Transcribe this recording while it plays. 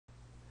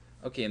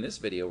Okay, in this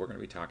video, we're going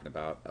to be talking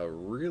about a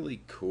really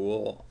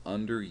cool,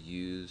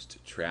 underused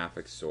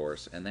traffic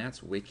source, and that's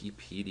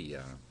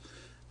Wikipedia.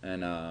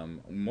 And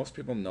most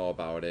people know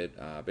about it.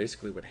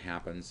 Basically, what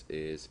happens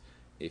is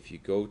if you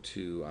go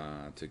to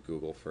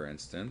Google, for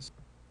instance,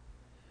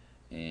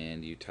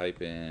 and you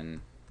type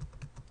in,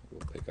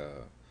 we'll pick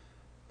a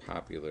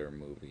popular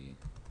movie.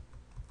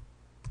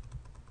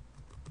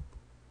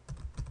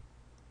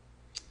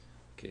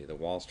 Okay, the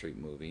Wall Street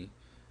movie,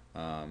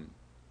 um,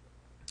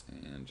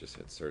 and just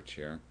hit search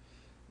here.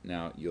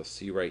 Now you'll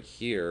see right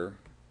here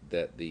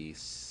that the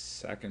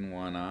second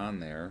one on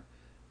there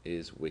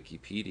is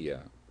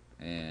Wikipedia,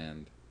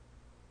 and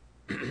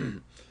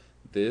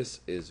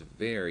this is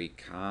very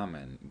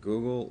common.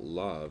 Google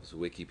loves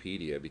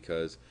Wikipedia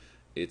because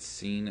it's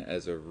seen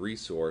as a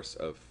resource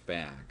of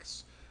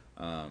facts.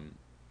 Um,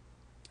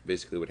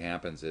 Basically, what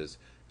happens is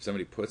if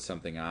somebody puts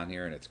something on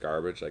here and it's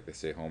garbage, like they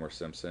say Homer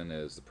Simpson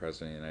is the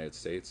president of the United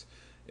States,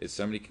 is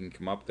somebody can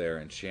come up there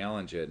and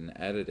challenge it and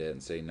edit it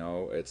and say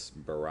no, it's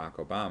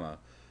Barack Obama,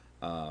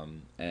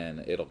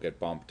 and it'll get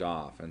bumped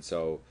off. And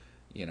so,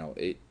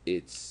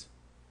 it's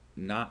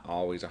not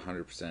always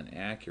 100%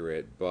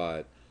 accurate,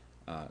 but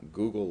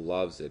Google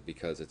loves it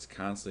because it's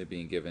constantly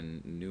being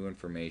given new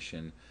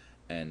information,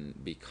 and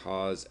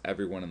because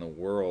everyone in the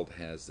world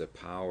has the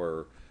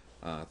power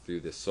through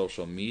the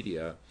social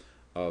media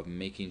of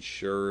making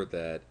sure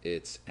that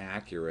it's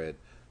accurate,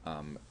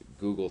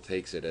 Google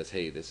takes it as,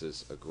 hey, this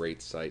is a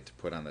great site to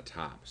put on the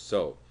top.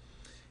 So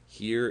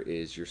here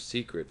is your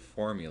secret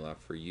formula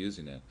for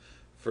using it.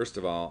 First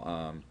of all,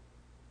 I'm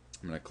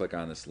going to click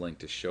on this link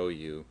to show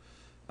you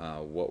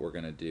what we're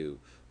going to do.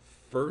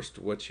 First,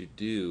 what you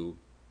do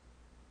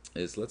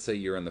is, let's say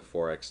you're in the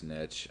Forex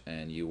niche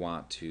and you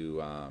want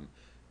to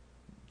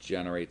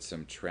generate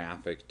some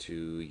traffic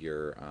to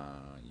your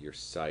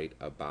site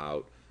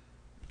about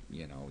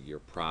your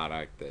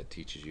product that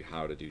teaches you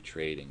how to do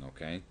trading.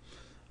 Okay,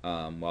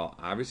 well,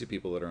 obviously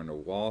people that are into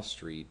Wall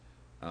Street,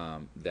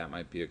 that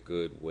might be a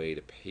good way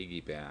to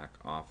piggyback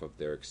off of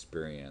their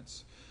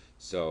experience.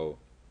 So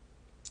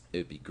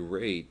it'd be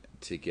great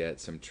to get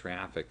some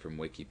traffic from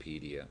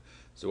Wikipedia.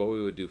 So what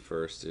we would do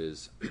first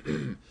is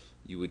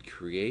you would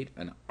create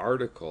an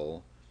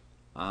article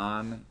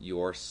on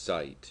your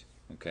site.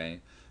 Okay,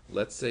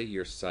 let's say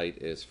your site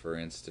is, for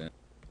instance,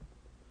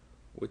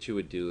 what you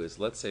would do is,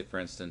 let's say for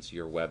instance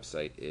your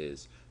website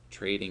is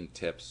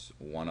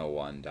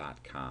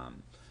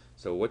tradingtips101.com.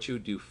 So what you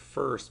would do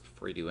first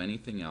before you do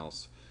anything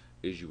else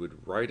is you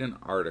would write an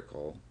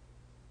article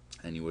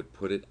and you would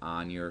put it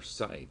on your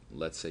site.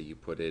 Let's say you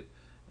put it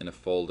in a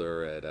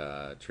folder at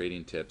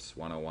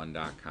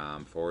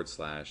tradingtips101.com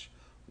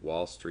 /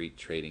 Wall Street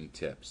Trading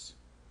Tips.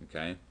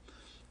 Okay,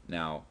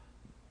 now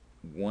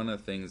one of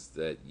the things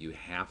that you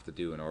have to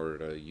do in order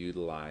to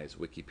utilize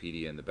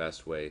Wikipedia in the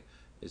best way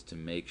is to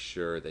make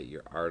sure that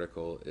your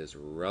article is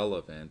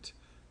relevant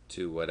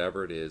to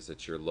whatever it is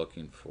that you're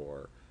looking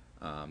for,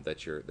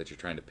 that you're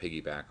trying to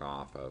piggyback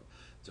off of.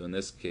 So in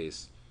this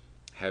case,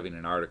 having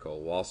an article,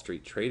 Wall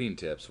Street Trading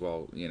Tips,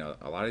 well,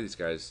 a lot of these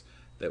guys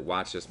that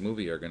watch this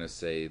movie are going to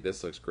say,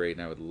 this looks great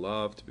and I would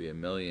love to be a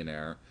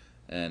millionaire,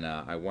 and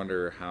I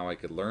wonder how I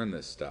could learn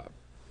this stuff.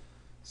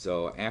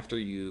 So after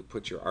you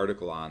put your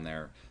article on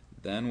there,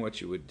 then what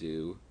you would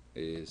do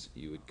is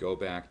you would go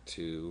back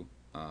to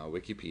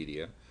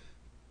Wikipedia.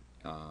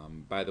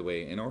 By the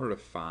way, in order to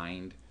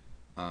find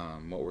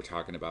what we're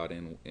talking about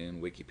in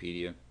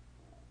Wikipedia,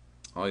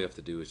 all you have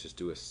to do is just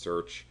do a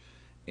search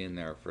in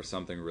there for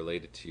something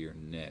related to your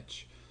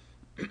niche.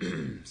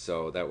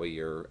 So that way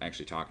you're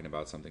actually talking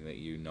about something that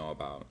you know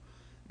about.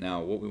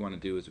 Now what we want to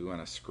do is we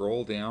want to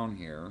scroll down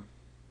here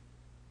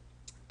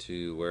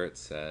to where it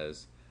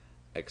says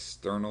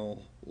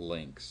external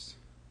links.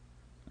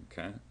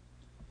 Okay,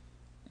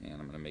 and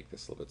I'm going to make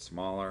this a little bit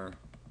smaller.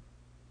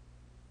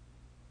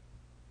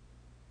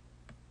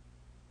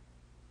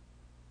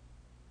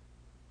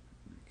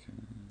 Okay.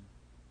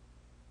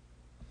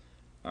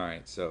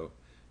 Alright, so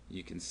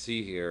you can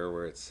see here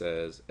where it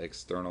says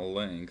external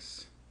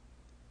links.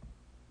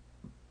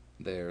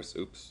 There's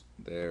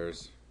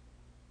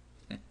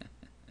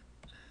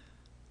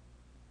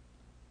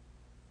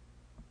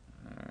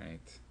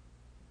alright,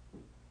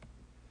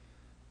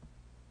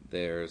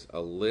 there's a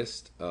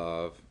list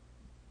of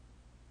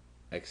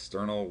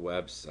external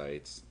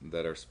websites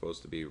that are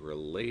supposed to be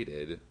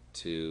related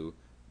to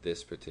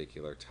this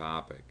particular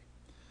topic.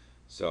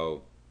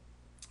 So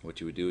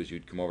what you would do is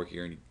you'd come over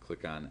here and you'd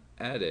click on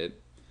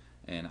edit,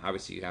 and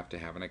obviously you have to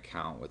have an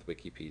account with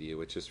Wikipedia,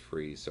 which is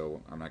free,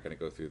 so I'm not going to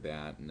go through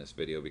that in this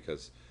video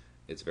because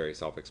it's very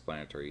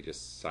self-explanatory. You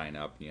just sign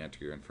up and you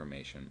enter your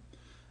information,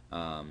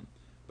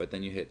 but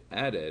then you hit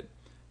edit,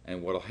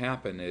 and what will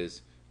happen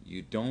is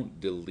you don't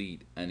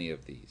delete any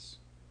of these.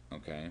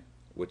 Okay,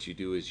 what you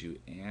do is you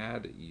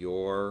add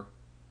your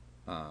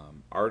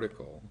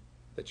article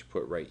that you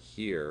put right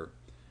here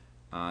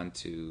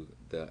onto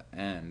the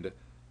end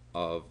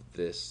of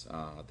this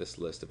this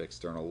list of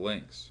external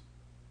links.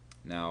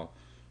 Now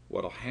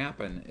what'll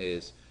happen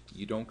is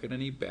you don't get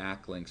any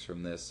backlinks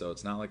from this, so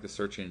it's not like the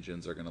search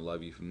engines are going to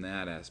love you from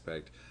that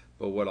aspect,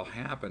 But what'll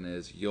happen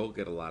is you'll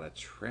get a lot of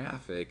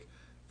traffic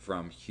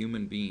from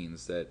human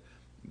beings that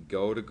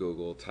go to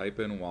Google, type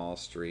in Wall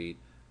Street,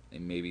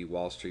 and maybe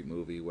Wall Street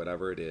movie,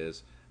 whatever it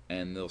is,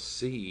 and they'll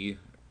see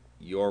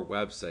your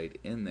website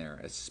in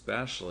there,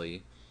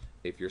 especially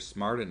if you're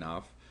smart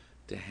enough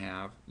to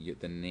have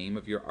the name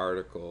of your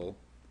article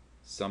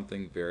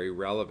something very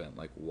relevant,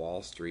 like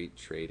Wall Street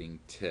trading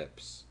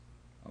tips,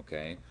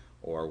 okay,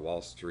 or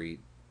Wall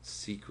Street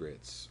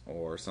secrets,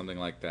 or something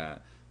like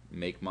that.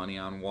 Make money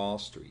on Wall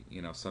Street,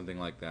 something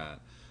like that.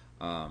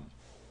 Um,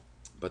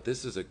 but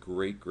this is a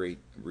great, great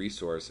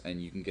resource, and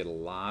you can get a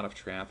lot of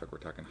traffic. We're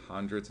talking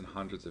hundreds and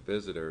hundreds of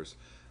visitors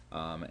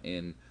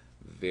in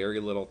very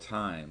little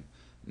time.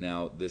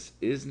 Now, this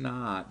is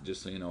not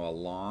just a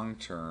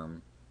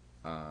long-term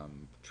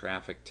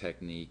traffic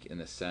technique in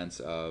the sense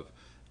of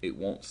it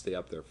won't stay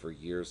up there for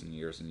years and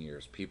years and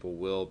years. People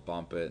will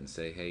bump it and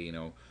say, hey,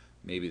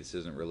 maybe this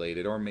isn't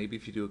related, or maybe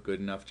if you do a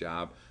good enough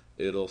job,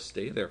 it'll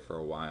stay there for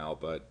a while.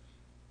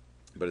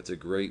 But it's a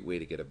great way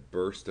to get a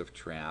burst of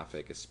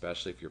traffic,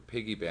 especially if you're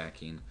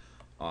piggybacking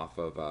off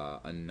of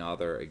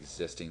another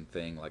existing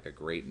thing like a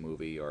great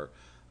movie or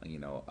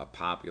a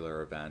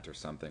popular event or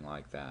something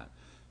like that.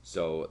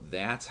 So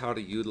that's how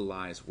to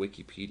utilize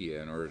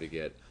Wikipedia in order to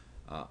get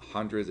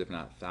hundreds, if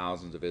not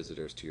thousands, of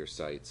visitors to your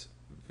sites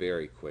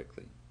very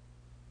quickly.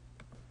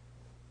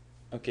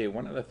 Okay,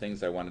 one of the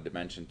things I wanted to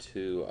mention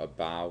too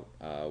about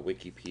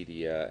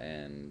Wikipedia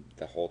and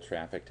the whole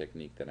traffic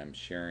technique that I'm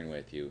sharing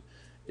with you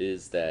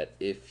is that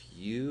if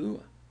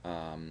you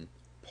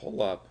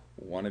pull up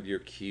one of your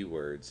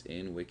keywords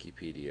in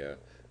Wikipedia,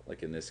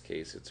 like in this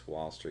case it's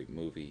Wall Street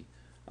movie,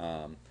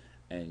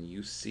 and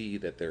you see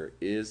that there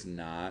is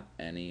not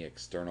any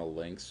external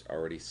links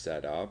already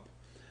set up,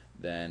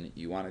 then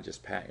you want to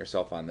just pat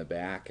yourself on the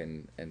back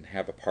and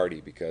have a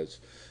party because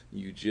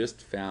you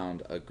just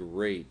found a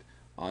great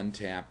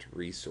untapped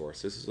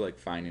resource. This is like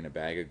finding a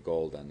bag of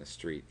gold on the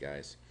street,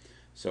 guys.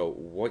 So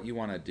what you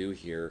want to do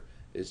here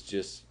is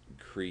just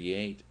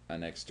create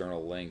an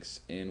external links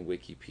in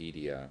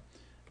Wikipedia.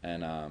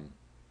 And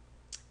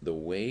the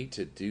way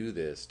to do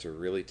this, to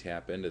really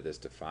tap into this,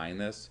 to find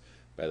this,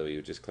 by the way,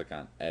 you just click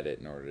on edit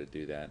in order to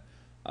do that,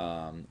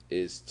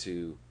 is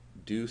to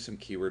do some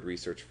keyword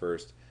research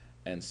first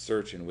and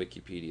search in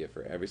Wikipedia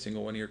for every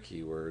single one of your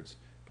keywords,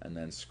 and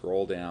then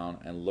scroll down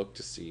and look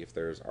to see if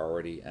there's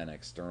already an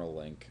external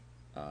link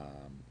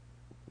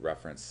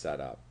reference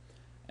set up.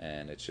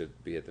 And it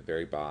should be at the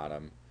very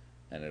bottom,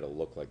 and it'll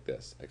look like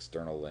this: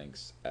 external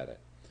links, edit.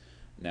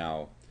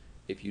 Now,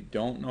 if you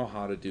don't know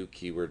how to do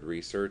keyword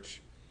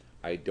research,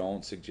 I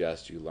don't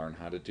suggest you learn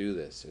how to do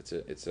this.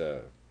 It's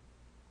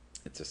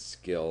a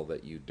skill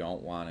that you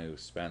don't want to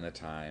spend the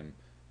time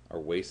or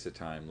waste the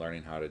time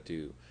learning how to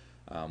do.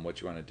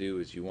 What you want to do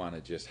is you want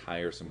to just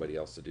hire somebody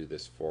else to do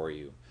this for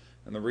you.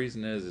 And the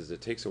reason is it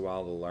takes a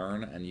while to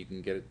learn, and you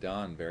can get it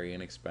done very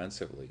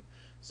inexpensively.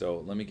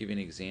 So let me give you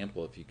an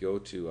example. If you go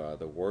to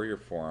the Warrior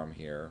Forum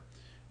here,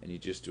 and you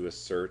just do a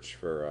search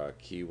for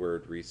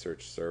keyword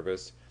research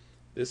service,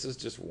 this is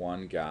just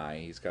one guy.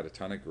 He's got a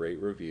ton of great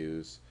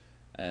reviews,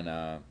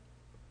 and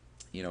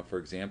for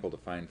example, to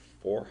find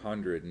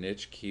 400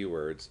 niche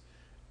keywords,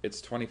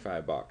 it's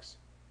 25 bucks.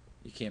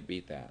 You can't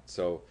beat that.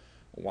 So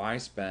why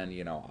spend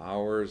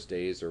hours,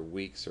 days, or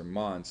weeks or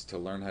months to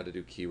learn how to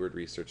do keyword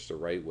research the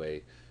right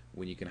way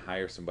when you can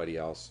hire somebody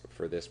else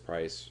for this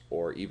price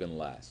or even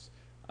less,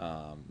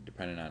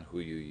 depending on who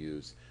you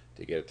use,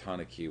 to get a ton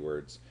of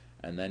keywords,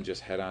 and then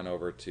just head on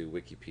over to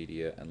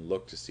Wikipedia and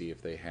look to see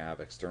if they have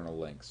external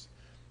links.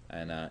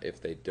 And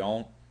if they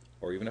don't,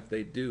 or even if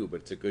they do,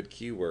 but it's a good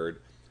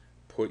keyword,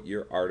 put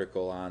your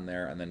article on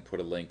there and then put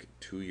a link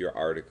to your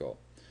article.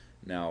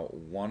 Now,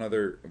 one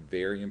other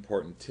very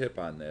important tip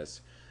on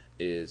this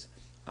is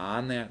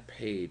on that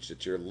page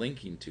that you're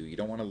linking to, you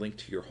don't want to link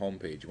to your home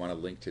page. You want to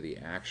link to the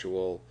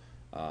actual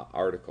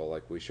article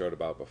like we showed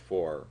about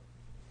before.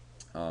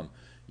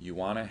 You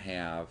want to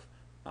have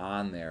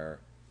on there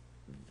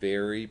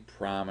very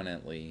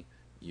prominently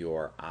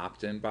your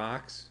opt-in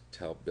box to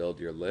help build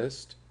your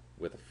list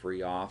with a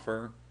free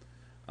offer,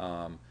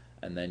 and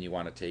then you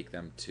want to take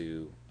them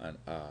to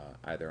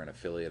either an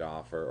affiliate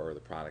offer or the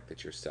product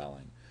that you're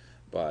selling.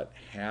 But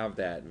have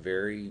that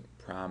very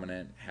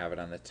prominent, have it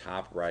on the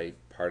top right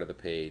part of the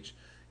page,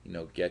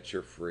 get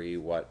your free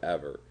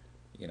whatever,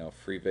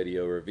 free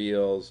video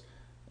reveals,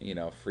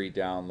 free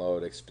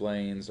download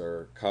explains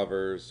or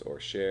covers or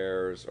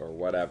shares or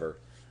whatever.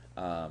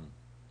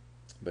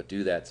 But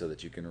do that so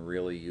that you can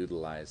really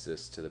utilize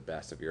this to the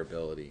best of your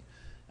ability.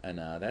 And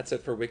that's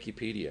it for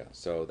Wikipedia.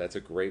 So that's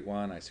a great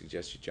one. I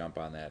suggest you jump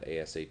on that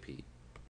ASAP.